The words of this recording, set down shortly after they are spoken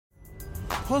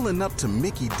Pulling up to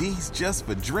Mickey D's just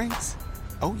for drinks?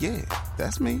 Oh yeah,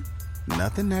 that's me.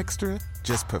 Nothing extra,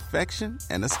 just perfection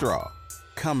and a straw.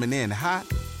 Coming in hot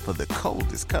for the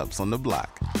coldest cups on the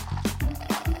block.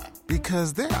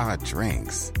 Because there are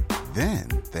drinks. Then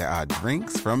there are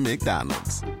drinks from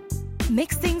McDonald's.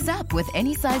 Mix things up with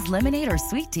any size lemonade or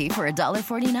sweet tea for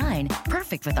 $1.49.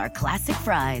 Perfect with our classic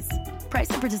fries. Price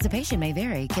and participation may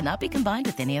vary. Cannot be combined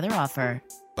with any other offer.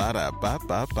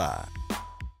 Ba-da-ba-ba-ba.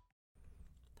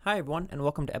 Hi, everyone, and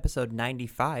welcome to episode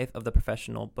 95 of the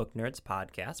Professional Book Nerds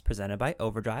podcast presented by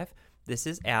Overdrive. This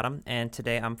is Adam, and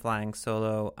today I'm flying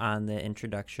solo on the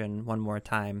introduction one more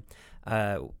time.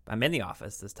 I'm in the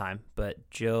office this time, but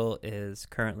Jill is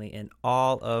currently in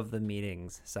all of the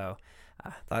meetings, so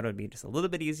I thought it would be just a little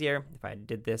bit easier if I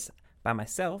did this by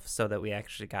myself so that we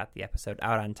actually got the episode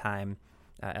out on time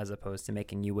as opposed to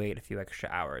making you wait a few extra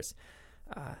hours.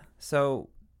 So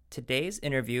today's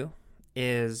interview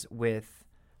is with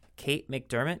Kate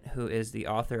McDermott, who is the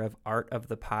author of Art of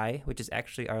the Pie, which is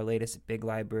actually our latest Big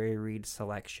Library Read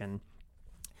selection.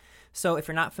 So if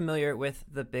you're not familiar with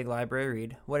the Big Library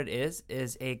Read, what it is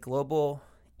a global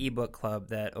ebook club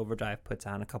that Overdrive puts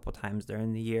on a couple times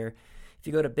during the year. If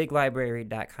you go to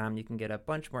biglibraryread.com, you can get a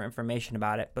bunch more information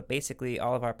about it. But basically,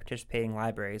 all of our participating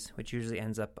libraries, which usually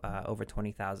ends up over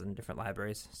 20,000 different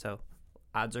libraries, so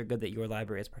odds are good that your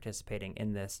library is participating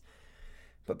in this.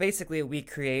 But basically, we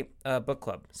create a book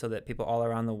club so that people all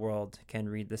around the world can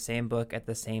read the same book at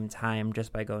the same time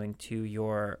just by going to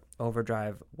your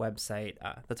Overdrive website.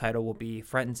 The title will be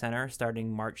front and center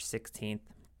starting March 16th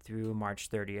through March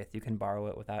 30th. You can borrow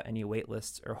it without any wait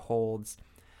lists or holds.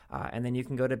 And then you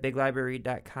can go to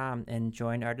biglibraryread.com and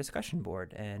join our discussion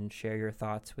board and share your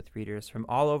thoughts with readers from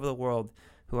all over the world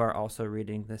who are also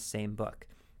reading the same book.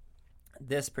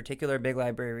 This particular Big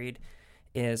Library Read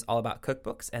is all about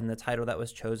cookbooks, and the title that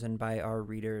was chosen by our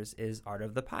readers is Art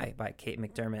of the Pie by Kate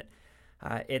McDermott.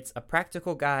 It's a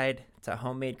practical guide to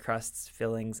homemade crusts,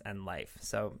 fillings, and life.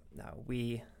 So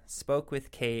we spoke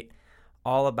with Kate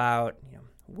all about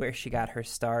where she got her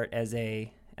start as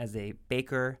a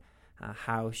baker,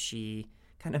 how she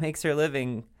kind of makes her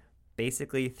living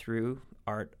basically through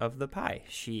Art of the Pie.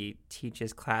 She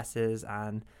teaches classes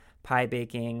on pie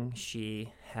baking.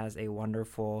 She has a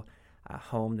wonderful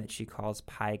home that she calls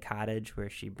Pie Cottage, where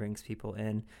she brings people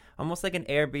in, almost like an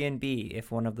Airbnb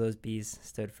if one of those B's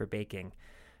stood for baking.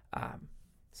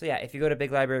 So yeah, if you go to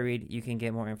Big Library Read, you can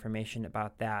get more information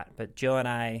about that. But Jill and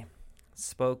I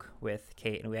spoke with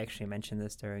Kate, and we actually mentioned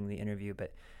this during the interview,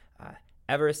 but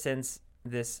ever since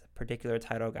this particular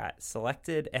title got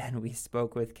selected and we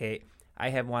spoke with Kate,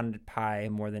 I have wanted pie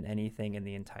more than anything in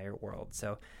the entire world.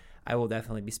 So I will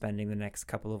definitely be spending the next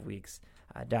couple of weeks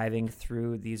diving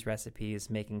through these recipes,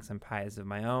 making some pies of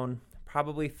my own,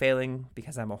 probably failing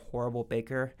because I'm a horrible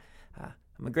baker.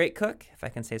 I'm a great cook, if I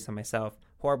can say so myself,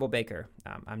 horrible baker.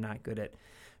 I'm not good at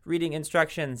reading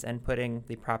instructions and putting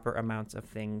the proper amounts of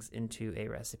things into a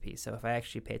recipe. So if I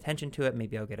actually pay attention to it,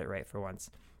 maybe I'll get it right for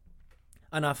once.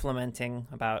 Enough lamenting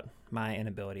about my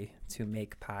inability to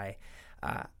make pie.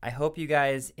 I hope you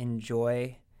guys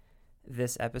enjoy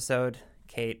this episode.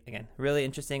 Kate, again, really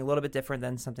interesting, a little bit different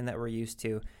than something that we're used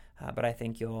to, but I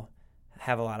think you'll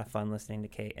have a lot of fun listening to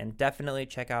Kate. And definitely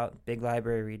check out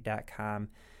biglibraryread.com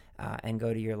and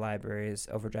go to your library's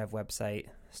Overdrive website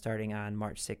starting on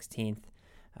March 16th.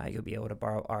 You'll be able to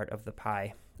borrow Art of the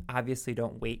Pie. Obviously,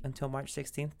 don't wait until March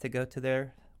 16th to go to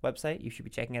their website. You should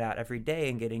be checking it out every day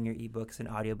and getting your ebooks and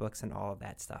audiobooks and all of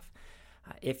that stuff.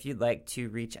 If you'd like to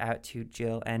reach out to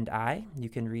Jill and I, you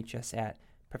can reach us at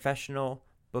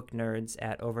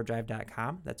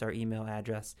professionalbooknerds@overdrive.com. That's our email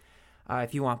address.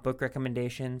 If you want book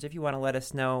recommendations, if you want to let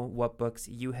us know what books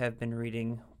you have been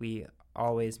reading, we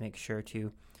always make sure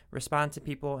to respond to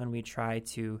people, and we try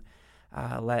to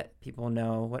let people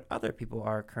know what other people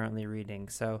are currently reading.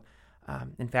 So,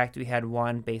 in fact, we had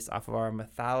one based off of our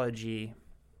mythology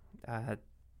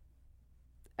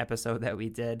episode that we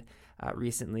did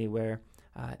recently where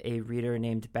a reader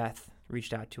named Beth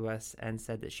reached out to us and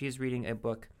said that she's reading a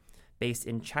book based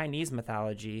in Chinese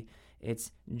mythology.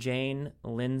 It's Jane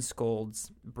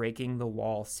Lindskold's Breaking the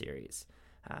Wall series.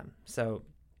 So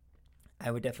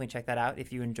I would definitely check that out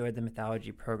if you enjoyed the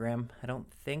mythology program. I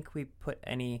don't think we put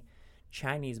any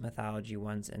Chinese mythology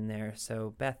ones in there.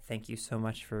 So Beth, thank you so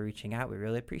much for reaching out. We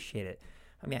really appreciate it.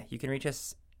 Yeah, you can reach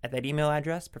us at that email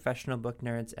address,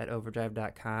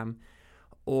 professionalbooknerds@overdrive.com,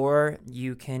 or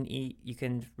you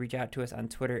can reach out to us on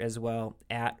Twitter as well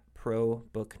at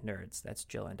ProBookNerds. That's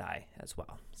Jill and I as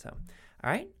well. So,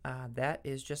 all right, that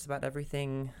is just about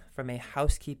everything from a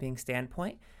housekeeping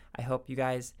standpoint. I hope you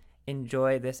guys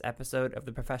enjoy this episode of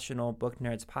the Professional Book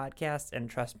Nerds podcast, and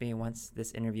trust me, once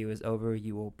this interview is over,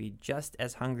 you will be just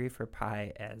as hungry for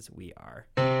pie as we are.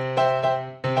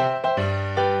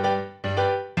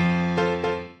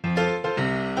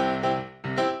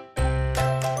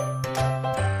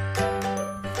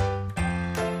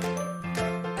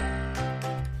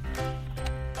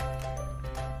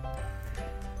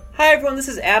 Hi everyone, this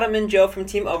is Adam and Joe from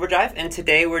Team Overdrive, and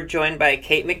today we're joined by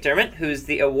Kate McDermott, who's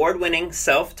the award-winning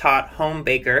self-taught home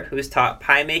baker who's taught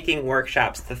pie-making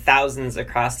workshops to thousands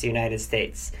across the United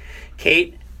States.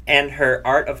 Kate and her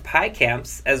Art of Pie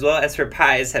camps, as well as her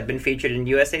pies, have been featured in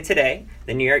USA Today,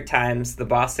 the New York Times, the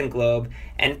Boston Globe,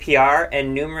 NPR,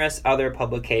 and numerous other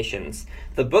publications.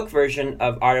 The book version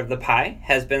of Art of the Pie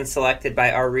has been selected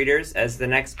by our readers as the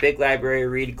next Big Library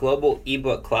Read Global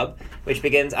eBook Club, which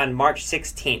begins on March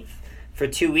 16th. For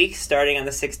 2 weeks, starting on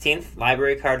the 16th,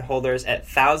 library card holders at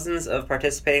thousands of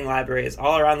participating libraries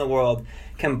all around the world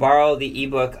can borrow the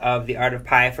ebook of The Art of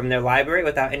Pie from their library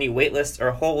without any waitlists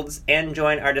or holds, and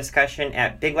join our discussion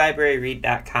at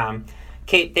biglibraryread.com.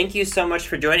 Kate, thank you so much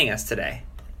for joining us today.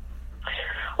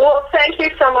 Well, thank you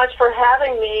so much for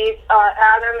having me,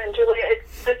 Adam and Julia.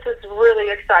 This is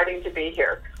really exciting to be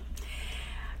here.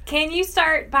 Can you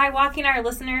start by walking our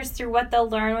listeners through what they'll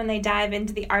learn when they dive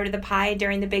into the Art of the Pie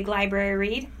during the Big Library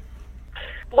Read?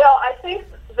 Well, I think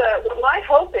what my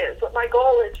hope is, what my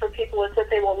goal is for people is that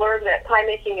they will learn that pie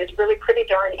making is really pretty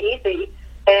darn easy,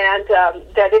 and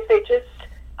that if they just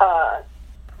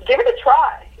give it a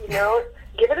try,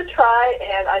 give it a try,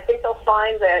 and I think they'll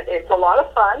find that it's a lot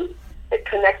of fun. It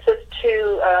connects us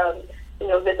to,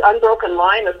 this unbroken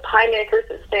line of pie makers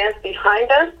that stands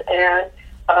behind us, and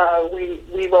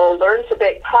we will learn to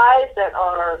bake pies that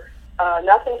are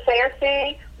nothing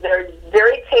fancy. They're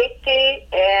very tasty,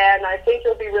 and I think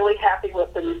you'll be really happy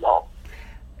with the result.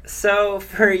 So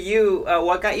for you,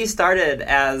 what got you started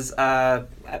as a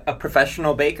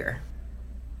professional baker?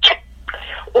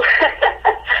 Well,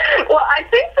 I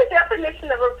think the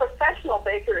definition of a professional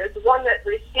baker is one that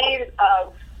receives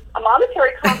a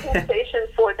monetary compensation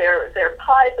for their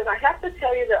pies, and I have to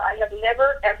tell you that I have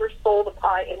never, ever sold a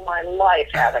pie in my life,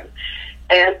 Adam,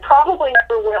 and probably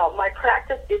never will. My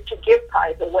practice is to give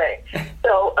pies away.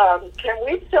 So can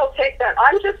we still take that?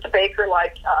 I'm just a baker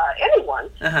like anyone.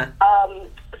 Uh-huh.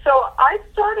 So I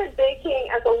started baking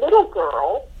as a little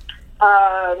girl.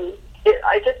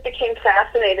 I just became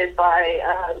fascinated by,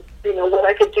 what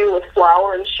I could do with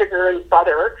flour and sugar and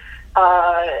butter.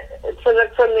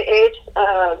 From the age,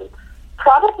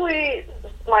 probably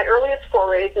my earliest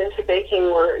forays into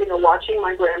baking were, watching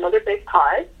my grandmother bake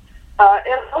pies,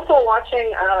 and also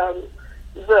watching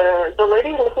the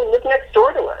lady who lived next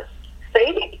door to us,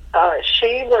 Sadie.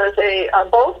 She was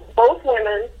both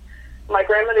women. My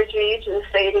grandmother Gigi and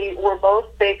Sadie were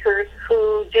both bakers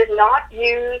who did not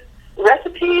use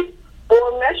recipes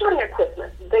or measuring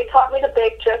equipment. They taught me to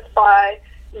bake just by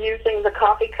using the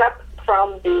coffee cup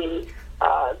from the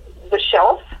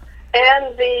shelf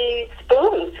and the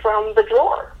spoons from the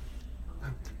drawer.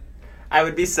 I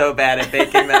would be so bad at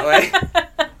baking that way.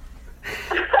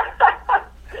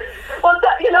 Well,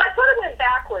 I sort of went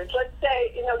backwards. Let's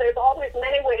say, there's always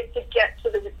many ways to get to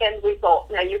the end result.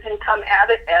 Now, you can come at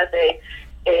it as a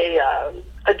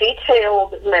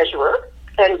detailed measurer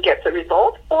and get the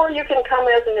result, or you can come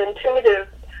as an intuitive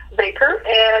baker,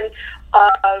 and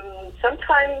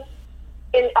sometimes,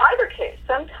 in either case,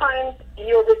 sometimes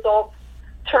your results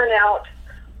turn out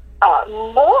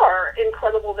more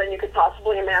incredible than you could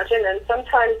possibly imagine, and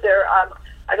sometimes they're,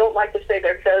 I don't like to say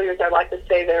they're failures, I like to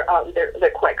say they're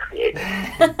quite creative.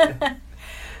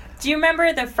 Do you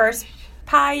remember the first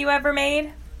pie you ever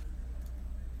made?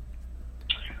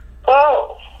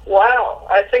 Oh, wow.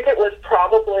 I think it was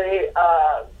probably,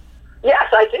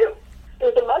 yes, I do. It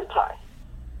was a mud pie.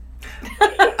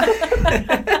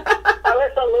 I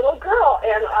was a little girl,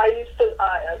 and I used to,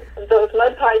 those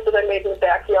mud pies that I made in the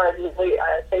backyard really,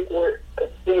 I think, were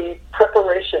the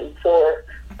preparation for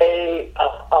a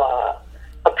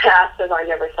path that I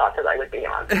never thought that I would be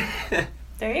on.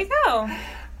 There you go.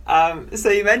 So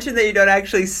you mentioned that you don't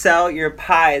actually sell your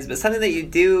pies, but something that you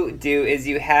do is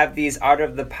you have these Art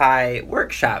of the Pie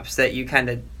workshops that you kind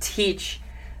of teach,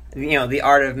 the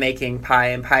art of making pie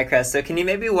and pie crust. So can you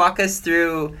maybe walk us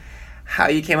through how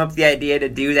you came up with the idea to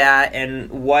do that and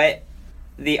what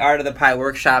the Art of the Pie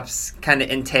workshops kind of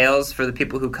entails for the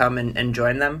people who come and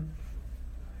join them?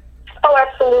 Oh,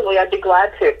 absolutely. I'd be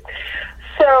glad to.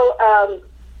 So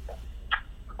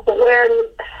when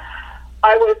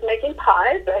I was making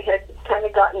pies, I had kind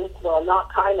of gotten, well,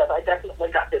 not kind of, I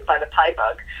definitely got bit by the pie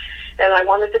bug. and I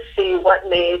wanted to see what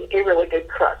made a really good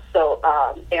crust,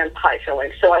 and pie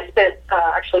filling. So I spent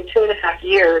actually 2.5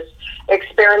 years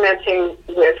experimenting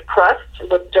with crust,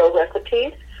 with dough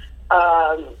recipes,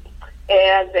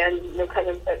 and then kind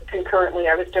of concurrently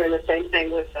I was doing the same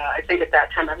thing with, I think at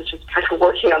that time I was just kind of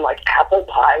working on like apple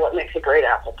pie, what makes a great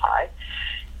apple pie.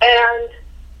 And,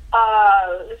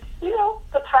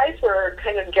 the pies were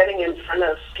kind of getting in front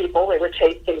of people. They were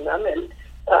tasting them, and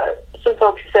some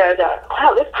folks said,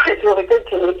 wow, this pie is really good.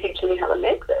 Can you teach me how to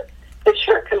make this? I said,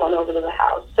 sure, come on over to the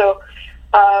house. So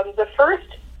the first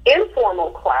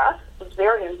informal class, it was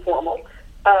very informal,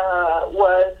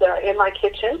 was in my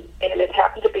kitchen, and it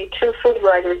happened to be 2 food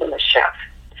writers and a chef,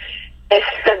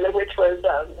 and which was,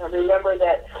 I remember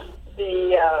that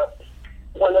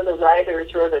one of the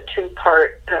writers wrote a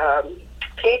 2-part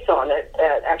piece on it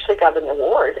that actually got an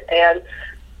award, and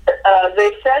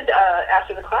they said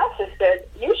after the class, they said,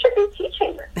 you should be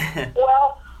teaching this.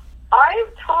 Well,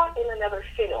 I've taught in another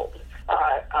field.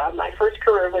 My first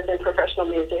career was in professional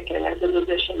music, and as a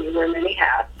musician, you wear many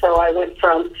hats. So I went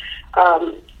from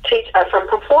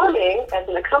performing as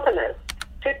an accompanist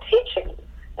to teaching,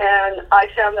 and I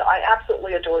found that I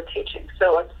absolutely adore teaching.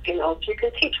 So if you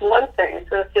can teach one thing, I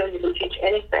sort of feel you can teach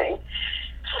anything.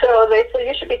 So they said,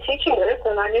 you should be teaching this,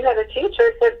 and I knew how to teach.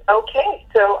 I said, okay.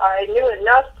 So I knew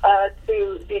enough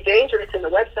to be dangerous in the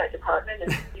website department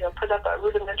and put up a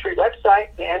rudimentary website,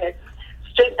 and it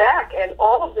stood back, and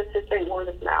all of this has been word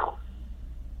of mouth.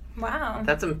 Wow.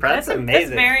 That's impressive. That's amazing.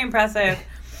 That's very impressive.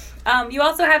 You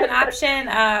also have an option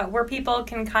where people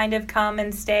can kind of come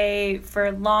and stay for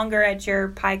longer at your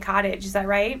pie cottage. Is that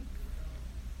right?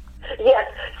 Yes.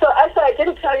 So actually, I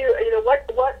didn't tell you.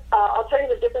 What I'll tell you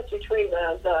the difference between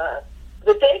the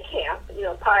day camp.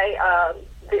 Pie.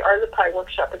 The Art of the Pie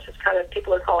workshop, which is kind of,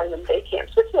 people are calling them day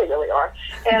camps, which they really are,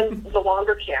 and the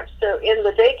longer camps. So in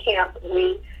the day camp,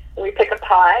 we pick a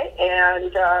pie,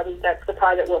 and that's the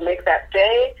pie that we'll make that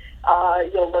day.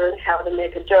 You'll learn how to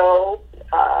make a dough,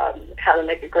 how to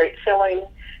make a great filling,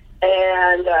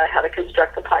 and how to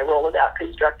construct the pie, roll it out,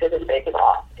 construct it, and bake it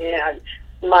off. And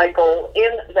my goal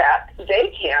in that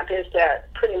day camp is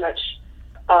that pretty much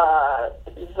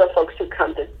the folks who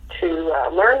come to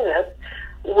learn this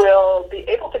will be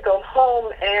able to go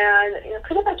home and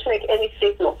pretty much make any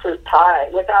seasonal fruit pie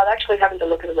without actually having to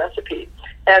look at a recipe.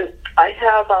 And I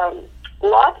have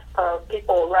lots of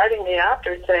people writing me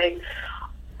after saying,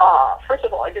 first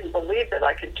of all, I didn't believe that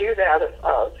I could do that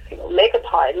of make a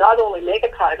pie, not only make a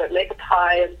pie, but make a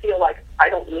pie and feel like I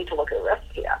don't need to look at a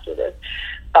recipe after this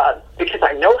because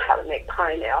I know how to make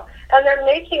pie now. And they're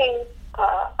making,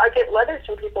 I get letters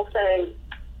from people saying,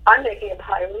 I'm making a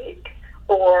pie a week,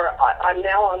 or I'm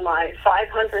now on my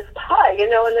 500th pie,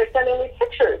 and they're sending me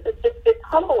pictures. It's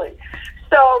humbling.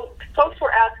 So folks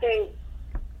were asking,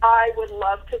 I would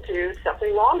love to do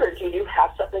something longer. Do you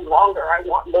have something longer? I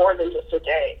want more than just a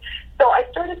day. So I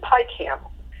started Pie Camp.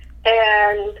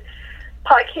 And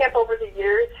Pie Camp over the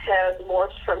years has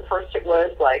morphed from, first it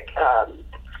was like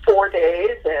 4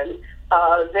 days, and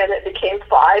then it became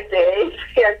 5 days.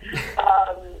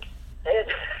 And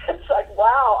it's like,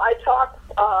 wow,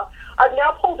 I've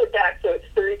now pulled it back so it's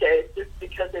 3 days just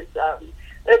because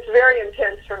it's very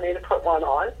intense for me to put one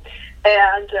on.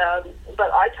 And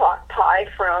but I taught pie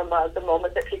from the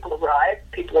moment that people arrive.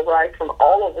 People arrive from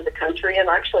all over the country, and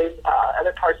actually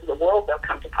other parts of the world. They'll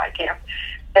come to Pie Camp,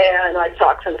 and I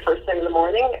talk from the first thing in the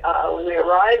morning when they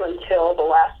arrive until the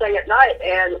last thing at night.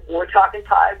 And we're talking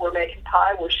pie, we're making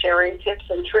pie, we're sharing tips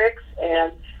and tricks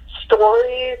and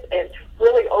stories, and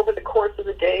really over the course of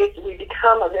the days, we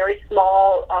become a very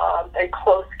small and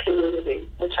close community,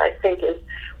 which I think is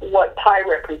what pie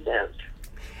represents.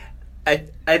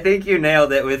 I think you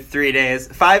nailed it with 3 days.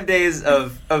 5 days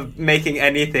of making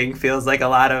anything feels like a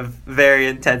lot of very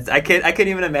intense. I can't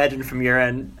even imagine from your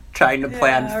end trying to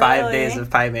plan 5 days of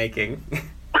pie making.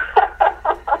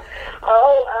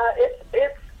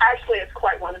 It's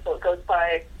quite wonderful. It goes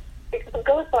by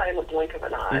in the blink of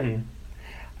an eye.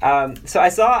 Mm-hmm. So I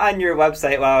saw on your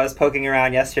website while I was poking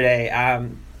around yesterday,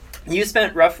 you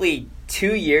spent roughly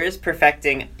 2 years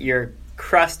perfecting your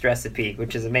crust recipe,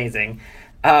 which is amazing.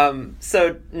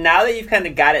 So now that you've kind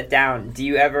of got it down, do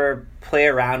you ever play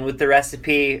around with the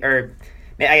recipe? Or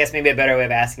I guess maybe a better way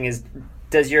of asking is,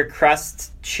 does your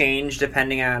crust change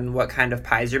depending on what kind of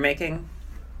pies you're making?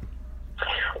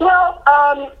 Well,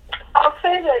 I'll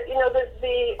say that,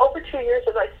 the over 2 years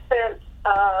that I spent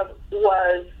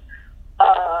was,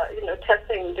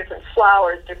 testing different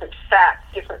flours, different fats,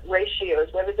 different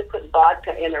ratios, whether to put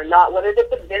vodka in or not, whether to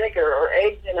put vinegar or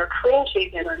eggs in or cream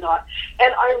cheese in or not.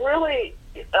 And I really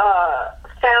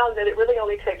found that it really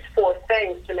only takes 4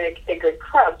 things to make a good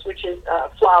crust, which is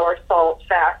flour, salt,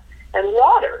 fat, and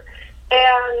water.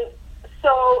 And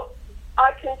so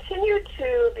I continue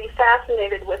to be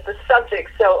fascinated with the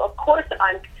subject. So, of course,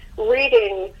 I'm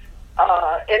reading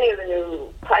any of the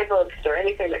new pie books or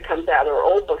anything that comes out, or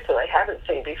old books that I haven't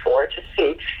seen before, to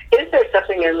see, is there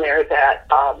something in there that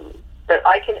that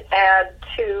I can add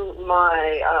to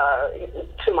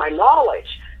my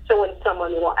knowledge. So when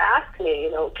someone will ask me,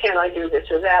 can I do this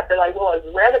or that I will have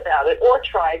read about it or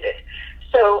tried it.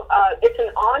 So it's an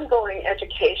ongoing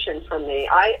education for me.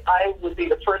 I would be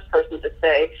the first person to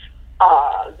say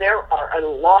there are a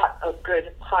lot of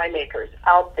good pie makers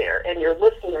out there, and your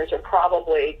listeners are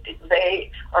probably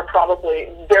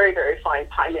very, very fine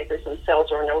pie makers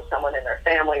themselves, or know someone in their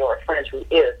family or a friend who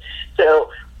is. So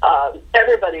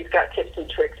everybody's got tips and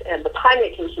tricks, and the pie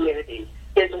making community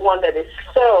is one that is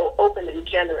so open and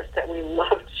generous that we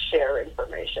love to share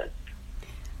information.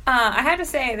 I have to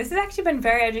say, this has actually been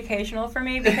very educational for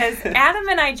me, because Adam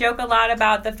and I joke a lot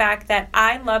about the fact that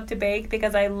I love to bake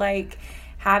because I like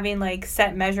having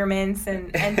set measurements,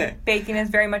 and baking is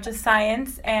very much a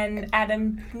science, and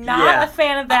Adam not a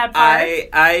fan of that part.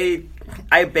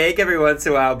 I bake every once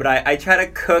in a while, but I try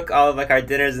to cook all of our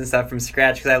dinners and stuff from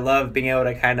scratch, because I love being able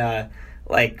to kind of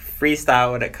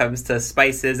freestyle when it comes to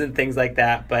spices and things like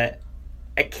that, but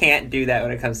I can't do that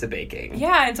when it comes to baking.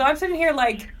 Yeah, and so I'm sitting here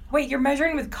wait, you're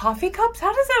measuring with coffee cups?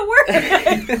 How does that work?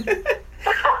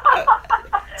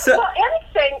 Well,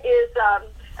 anything is,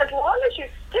 as long as you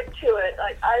stick to it,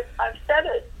 I've said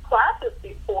it in classes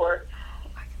before,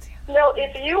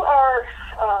 if you are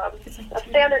a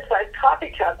standard sized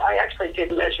coffee cup, I actually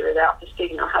did measure it out to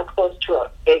see, how close to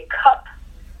a cup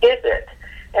is it.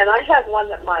 And I have one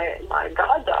that my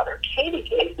goddaughter, Katie,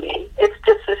 gave me. It's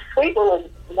just this sweet little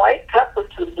white cup with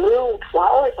some blue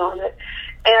flowers on it.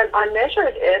 And I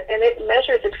measured it, and it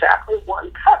measures exactly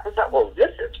 1 cup. I thought, well,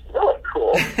 this is really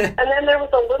cool. And then there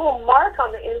was a little mark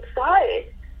on the inside,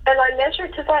 and I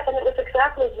measured to that, and it was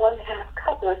exactly 1/2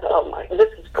 cup. And I thought, oh, my,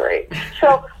 this is great.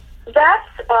 So that's,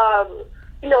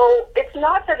 it's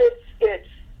not that it's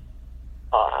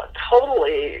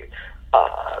totally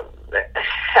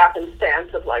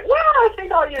happenstance of I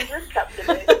think I'll use this cup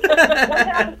today. What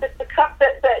happens if the cup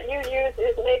that you use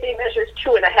maybe measures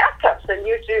 2.5 cups, and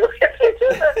you do, if you do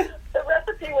the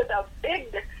recipe with a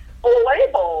big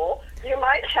label, you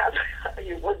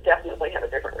would definitely have a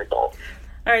different result.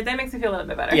 All right, that makes me feel a little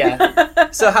bit better.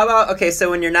 Yeah. So how about, so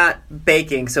when you're not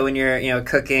baking, so when you're,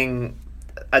 cooking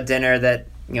a dinner that,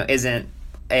 isn't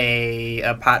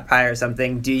a pot pie or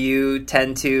something, do you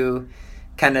tend to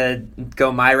kind of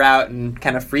go my route and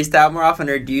kind of freestyle more often,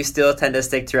 or do you still tend to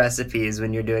stick to recipes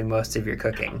when you're doing most of your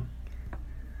cooking?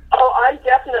 Oh, I'm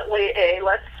definitely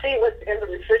let's see what's in the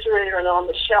refrigerator and on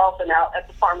the shelf and out at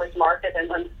the farmer's market, and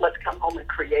then let's come home and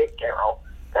create, Daryl.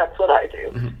 That's what I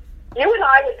do. Mm-hmm. You and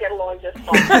I would get along just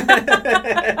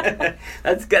fine.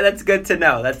 That's good. That's good to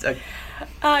know.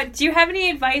 Do you have any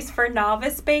advice for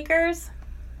novice bakers?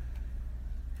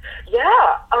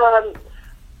 Yeah.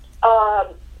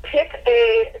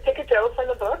 Pick a dough from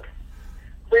the book,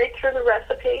 read through the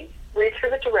recipe, read through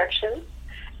the directions,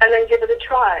 and then give it a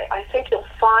try. I think you'll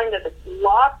find that it's a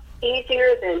lot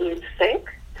easier than you think.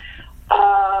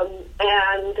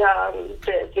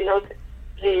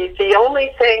 The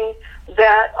only thing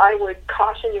that I would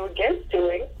caution you against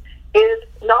doing is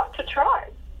not to try.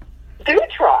 Do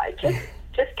try.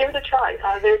 Just give it a try.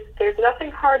 There's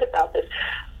nothing hard about this.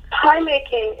 Pie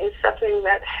making is something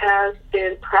that has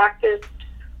been practiced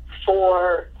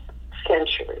for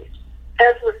centuries.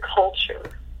 Every culture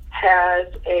has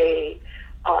a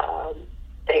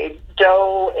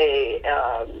dough,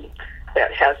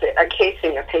 that has a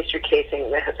casing, a pastry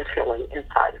casing that has a filling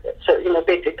inside of it. So,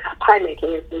 basic pie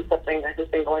making has been something that has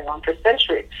been going on for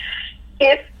centuries.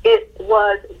 If it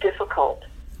was difficult,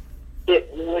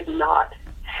 it would not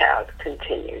have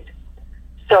continued.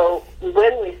 So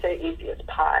when we say easy as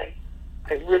pie,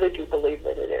 I really do believe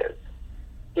that it is.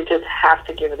 You just have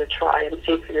to give it a try and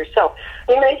see for yourself.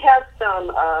 You may have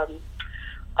some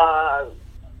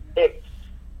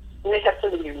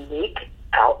unique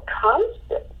outcomes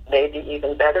that may be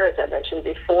even better, as I mentioned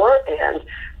before, and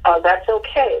that's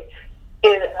okay.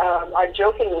 I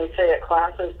jokingly say at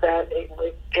classes that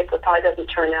if the pie doesn't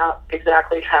turn out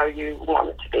exactly how you want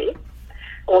it to be,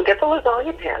 well, get the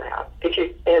lasagna pan out,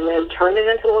 and then turn it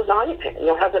into a lasagna pan.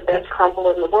 You'll have the best crumble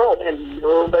in the world, and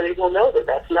nobody will know that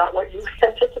that's not what you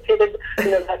anticipated.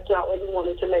 That's not what you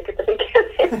wanted to make at the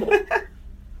beginning.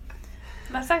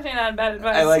 That's actually not bad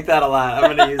advice. I like that a lot.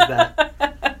 I'm going to use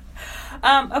that.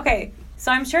 Okay,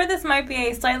 So I'm sure this might be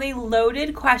a slightly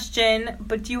loaded question,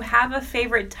 but do you have a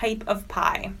favorite type of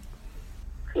pie?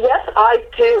 Yes, I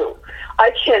do. I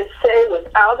can say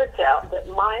without a doubt that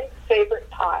my favorite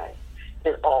pie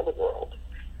in all the world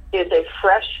is a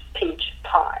fresh peach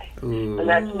pie. Ooh. And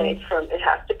that's it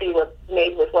has to be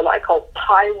made with what I call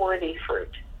pie-worthy fruit.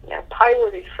 Now,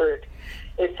 pie-worthy fruit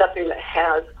is something that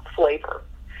has flavor.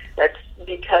 That's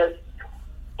because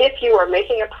if you are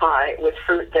making a pie with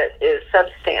fruit that is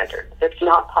substandard, that's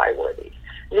not pie-worthy,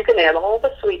 you can add all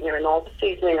the sweetener and all the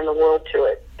seasoning in the world to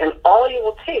it, and all you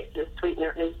will taste is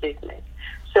sweetener and seasoning.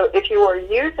 So if you are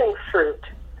using fruit,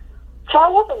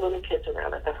 follow the little kids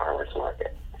around at the farmer's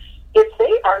market. If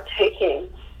they are taking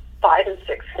 5 and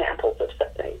 6 samples of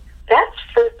something, that's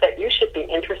fruit that you should be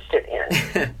interested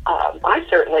in. I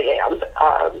certainly am.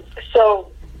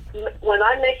 So when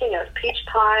I'm making a peach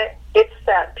pie, it's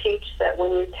that peach that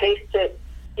when you taste it,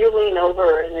 you lean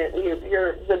over and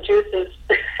the juice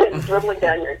is dribbling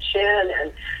down your chin,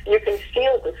 and you can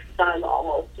feel the sun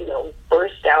almost,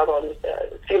 burst out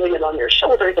feeling it on your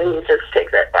shoulders, and you just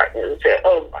take that bite and say,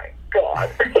 "Oh my God!"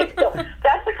 So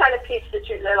that's the kind of peach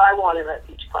that I want in that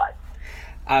peach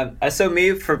pie. So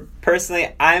me,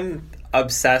 personally, I'm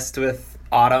obsessed with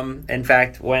autumn. In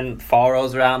fact, when fall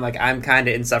rolls around, I'm kind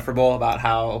of insufferable about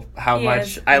how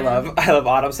much I love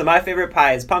autumn. So my favorite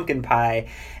pie is pumpkin pie,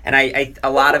 and a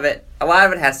lot of it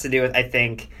has to do with, I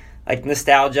think,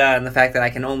 nostalgia and the fact that I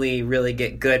can only really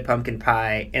get good pumpkin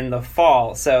pie in the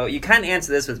fall. So you kind of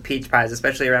answer this with peach pies,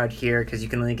 especially around here, because you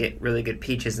can only get really good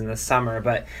peaches in the summer.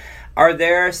 But are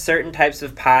there certain types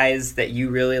of pies that you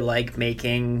really like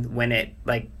making when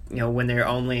when they're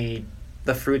only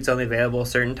the fruit's only available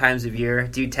certain times of year?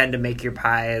 Do you tend to make your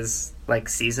pies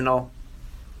seasonal?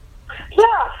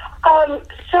 Yeah.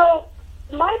 So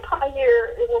my pie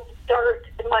year, it will start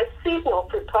my seasonal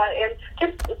fruit pie, and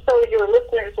just so your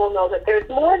listeners will know that there's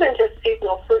more than just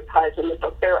seasonal fruit pies in the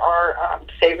book. There are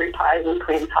savory pies and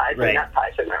cream pies and nut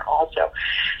pies in there also.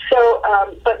 So,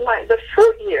 but the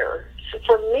fruit year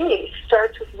for me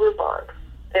starts with rhubarb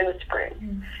in the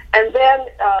spring, and then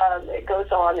it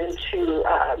goes on into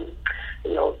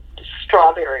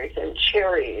strawberries and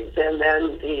cherries, and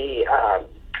then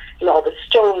all the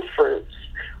stone fruits.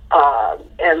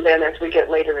 And then as we get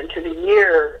later into the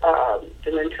year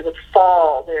and into the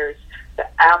fall, there's the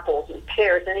apples and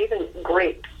pears and even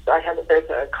grapes. There's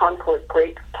a Concord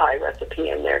grape pie recipe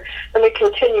in there. And we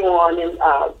continue on in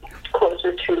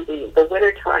closer to the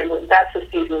winter time. That's the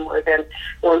season where then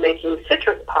we're making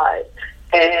citrus pies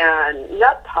and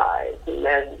nut pies, and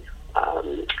then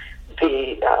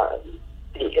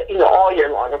all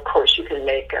year long, of course, you can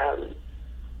make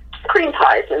cream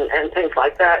pies and things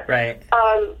like that. Right.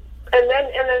 And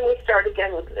then we start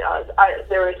again with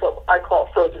there is what I call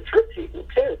frozen fruit season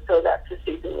too. So that's the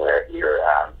season where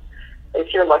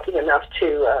if you're lucky enough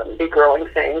to be growing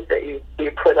things that you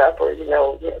put up, or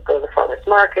go to the farmer's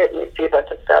market and you see a bunch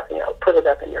of stuff, put it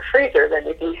up in your freezer, then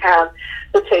you can have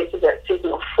the taste of that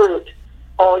seasonal fruit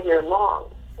all year long.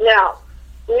 Now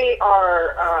we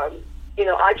are,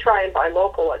 I try and buy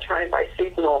local, I try and buy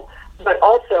seasonal, but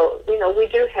also, we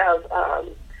do have.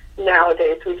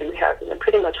 Nowadays, we do have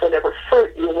pretty much whatever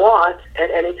fruit you want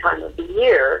at any time of the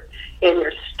year in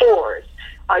your stores.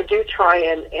 I do try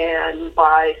and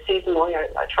buy seasonally.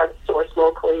 I try to source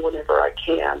locally whenever I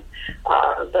can.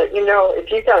 But,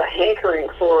 if you've got a hankering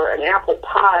for an apple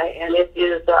pie and it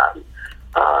is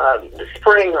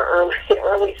spring or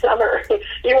early summer,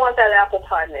 you want that apple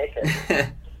pie making.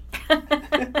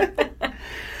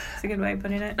 That's a good way of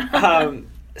putting it.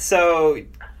 So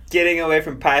getting away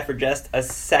from pie for just a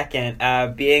second,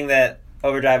 being that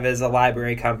Overdrive is a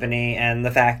library company, and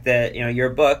the fact that your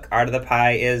book Art of the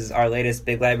Pie is our latest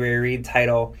Big Library Read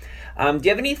title, do you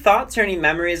have any thoughts or any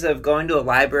memories of going to a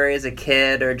library as a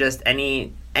kid, or just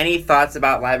any thoughts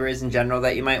about libraries in general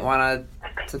that you might want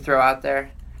to throw out there?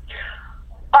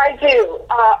 I do.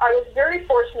 I was very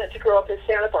fortunate to grow up in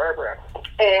Santa Barbara,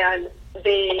 and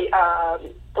the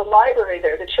library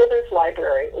there, the children's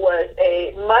library, was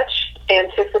a much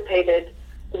anticipated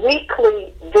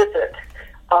weekly visit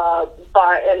I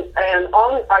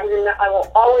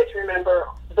will always remember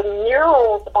the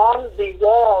murals on the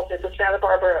walls at the Santa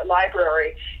Barbara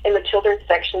Library in the children's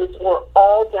sections were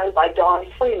all done by Don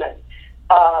Freeman,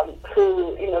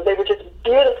 who, they were just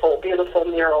beautiful, beautiful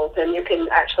murals, and you can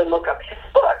actually look up his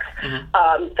books.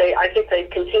 Mm-hmm. I think they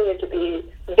continue to be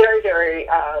very, very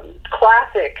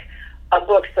classic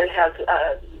books that have,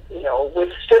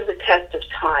 withstood the test of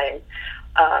time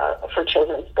for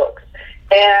children's books.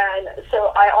 And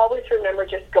so I always remember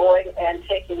just going and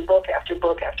taking book after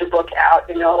book after book out,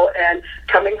 and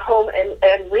coming home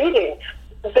and reading.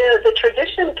 the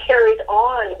tradition carried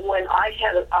on when I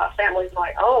had a family of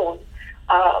my own.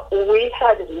 We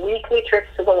had weekly trips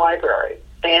to the library,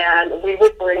 and we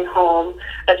would bring home,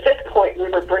 at this point, we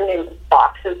were bringing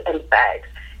boxes and bags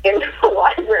into the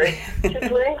library to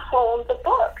bring home the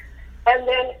book. And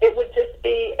then it would just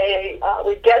be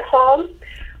we'd get home,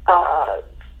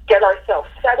 get ourselves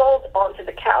settled onto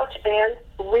the couch, and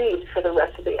read for the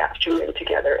rest of the afternoon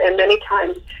together. And many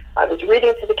times I was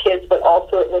reading to the kids, but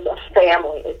also it was a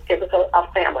family. It was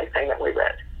a family thing that we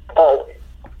read, always.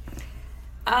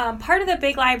 Part of the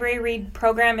Big Library Read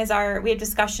program is we have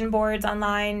discussion boards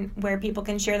online where people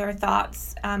can share their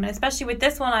thoughts. And especially with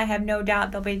this one, I have no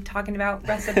doubt they'll be talking about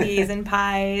recipes and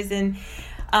pies. And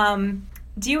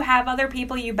do you have other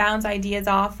people you bounce ideas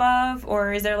off of,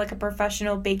 or is there like a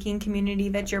professional baking community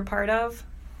that you're part of?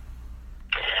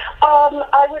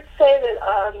 I would say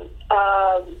that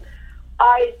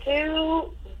I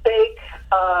do bake.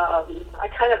 I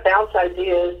kind of bounce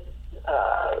ideas.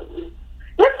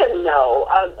 Yes and no.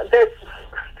 There's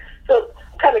so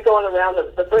kind of going around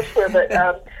the bush here, but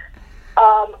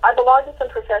I belong to some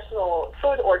professional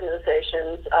food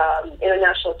organizations,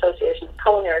 International Association of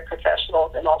Culinary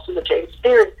Professionals, and also the James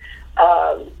Beard.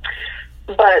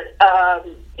 But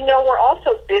we're all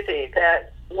so busy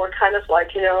that we're kind of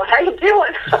like, how you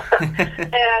doing?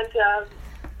 And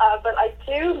but I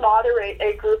do moderate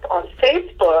a group on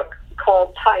Facebook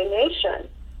called Thai Nation,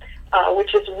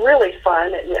 which is really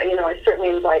fun. And, I certainly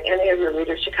invite any of your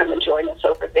readers to come and join us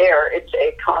over there. It's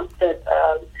a constant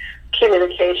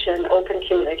communication, open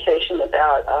communication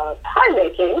about pie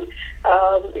making.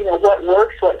 What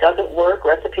works, what doesn't work,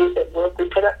 recipes that work. We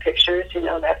put up pictures.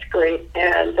 That's great.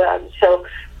 And so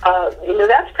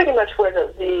that's pretty much where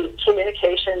the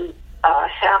communication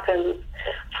happens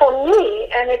for me.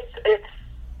 And it's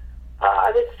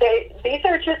I would say these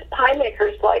are just pie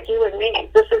makers like you and me.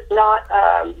 This is not.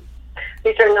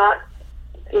 These are not,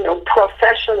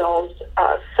 professionals,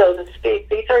 so to speak.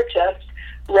 These are just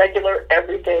regular,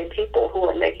 everyday people who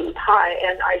are making pie,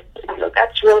 and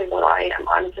that's really what I am.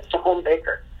 I'm just a home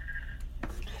baker.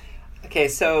 Okay,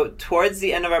 so towards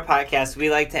the end of our podcast,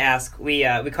 we like to ask. We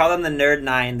call them the Nerd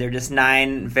 9. They're just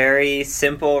 9 very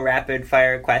simple,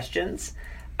 rapid-fire questions.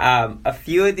 A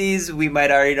few of these we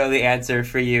might already know the answer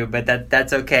for you, but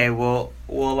that's okay. We'll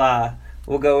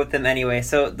go with them anyway.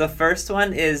 So the first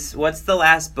one is, what's the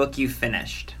last book you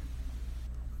finished?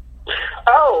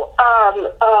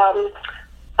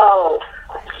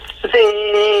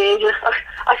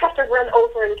 I have to run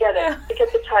over and get it, to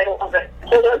get the title of it.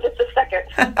 Hold on just a second,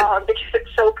 because it's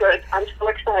so good. I'm so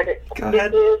excited. Go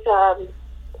ahead. It is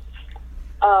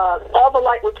All the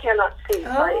Light We Cannot See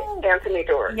by Anthony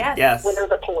Doerr. Yes. Winner of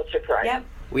the Pulitzer Prize. Yep.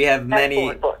 We have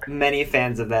many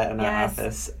fans of that in our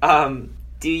office.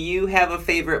 Do you have a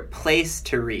favorite place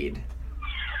to read?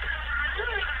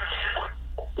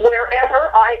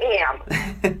 Wherever I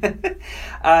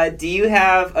am. Do you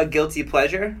have a guilty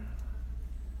pleasure?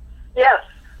 Yes,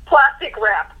 plastic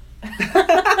wrap.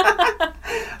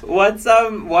 What's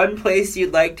one place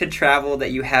you'd like to travel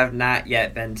that you have not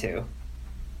yet been to?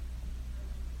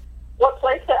 What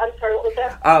place? I'm sorry, what was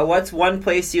that? What's one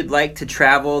place you'd like to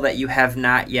travel that you have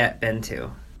not yet been to?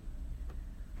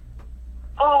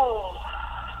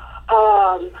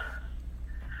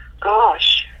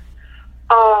 Gosh.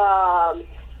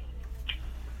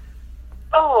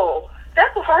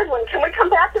 That's a hard one. Can we come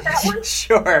back to that one?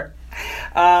 Sure.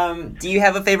 Do you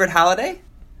have a favorite holiday?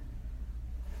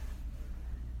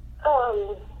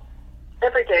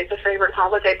 Every day's a favorite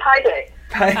holiday. Pie Day.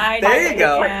 There you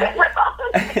go.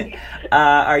 Yeah.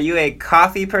 Are you a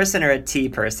coffee person or a tea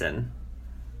person?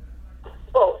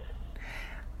 Both.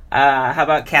 How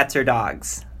about cats or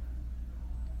dogs?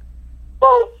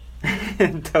 Both.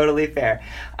 Totally fair.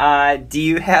 Do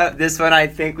you have this one? I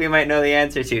think we might know the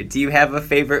answer to. Do you have a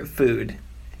favorite food?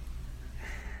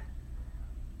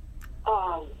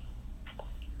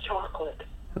 Chocolate.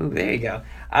 Ooh, there you go.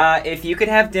 If you could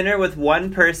have dinner with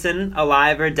one person,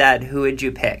 alive or dead, who would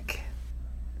you pick?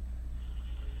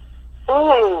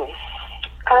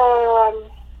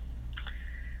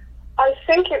 I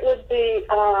think it would be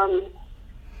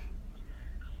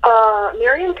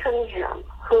Marion Cunningham,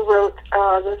 who wrote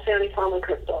the Sandy Farm and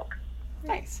Cook book.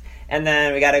 Nice. And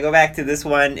then we got to go back to this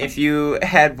one. If you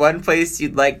had one place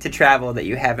you'd like to travel that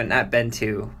you haven't not been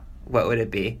to, what would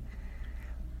it be?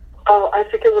 I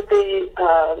think it would be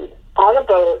on a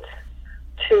boat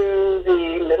to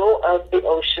the middle of the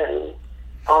ocean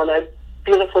on a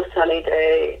beautiful sunny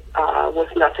day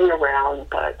with nothing around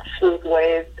but smooth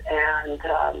waves and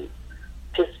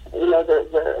just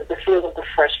the feel of the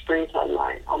fresh breeze on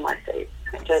my face.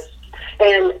 Just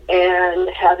and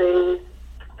having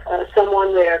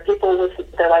someone there, people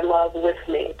that I love with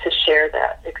me to share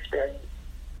that experience.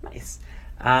 Nice.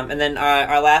 And then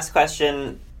our last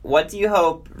question, what do you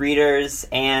hope readers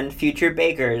and future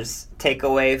bakers take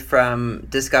away from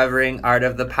discovering Art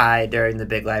of the Pie during the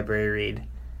Big Library Read?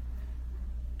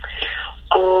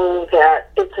 Oh, that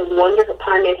it's a wonderful,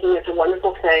 pie making is a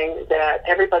wonderful thing, that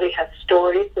everybody has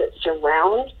stories that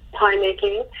surround pie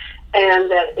making,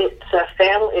 and that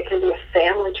it can be a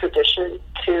family tradition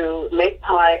to make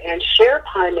pie and share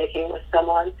pie making with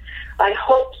someone. I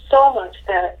hope so much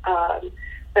that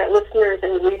that listeners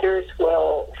and readers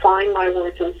will find my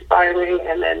words inspiring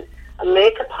and then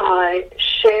make a pie,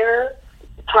 share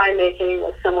pie making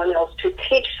with someone else, to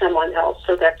teach someone else,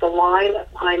 so that the line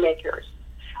of pie makers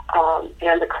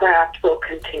and the craft will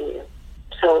continue.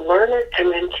 So learn it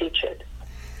and then teach it.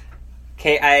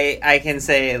 Okay, I can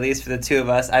say, at least for the two of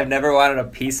us, I've never wanted a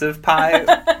piece of pie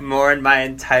more in my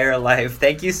entire life.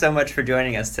 Thank you so much for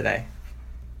joining us today.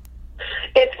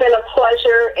 It's been a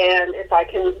pleasure, and if I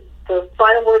can, the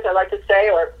final words I'd like to say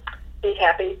are, be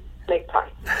happy, make pie.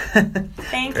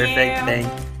 Thank you. Perfect, thank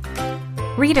you.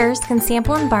 Readers can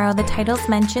sample and borrow the titles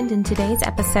mentioned in today's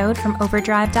episode from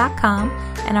Overdrive.com,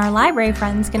 and our library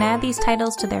friends can add these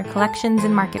titles to their collections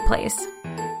in Marketplace.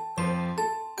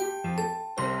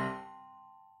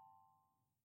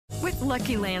 With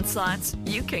Lucky Land Slots,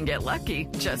 you can get lucky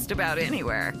just about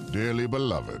anywhere. Dearly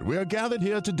beloved, we are gathered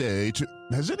here today to...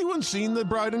 Has anyone seen the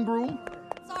bride and groom?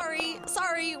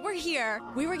 Sorry, we're here.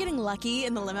 We were getting lucky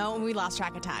in the limo and we lost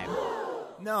track of time.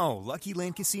 No, Lucky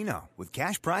Land Casino, with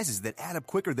cash prizes that add up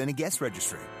quicker than a guest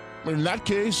registry. In that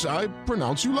case, I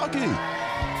pronounce you lucky.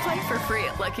 Play for free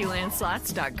at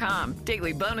LuckyLandSlots.com.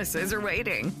 Daily bonuses are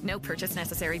waiting. No purchase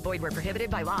necessary. Void where prohibited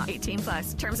by law.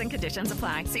 18+. Terms and conditions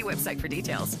apply. See website for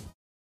details.